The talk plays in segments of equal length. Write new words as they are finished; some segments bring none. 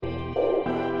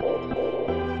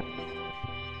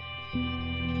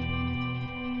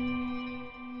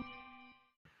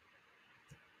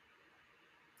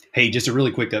Hey, just a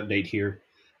really quick update here.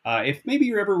 If maybe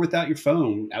you're ever without your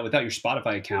phone, without your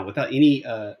Spotify account, without any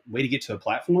way to get to a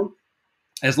platform,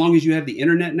 as long as you have the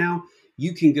internet now,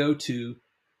 you can go to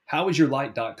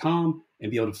howisyourlight.com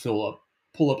and be able to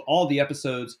pull up all the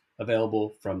episodes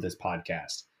available from this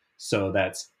podcast. So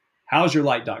that's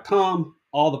howisyourlight.com.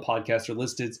 All the podcasts are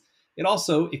listed. It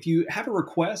also, if you have a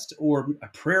request or a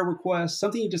prayer request,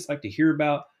 something you just like to hear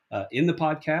about in the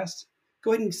podcast,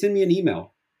 go ahead and send me an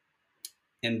email.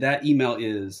 And that email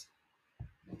is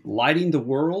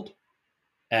lightingtheworld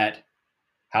at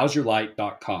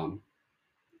howisyourlight.com.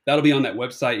 That'll be on that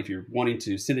website. If you're wanting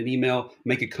to send an email,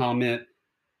 make a comment,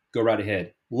 go right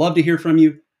ahead. Love to hear from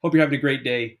you. Hope you're having a great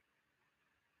day.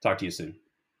 Talk to you soon.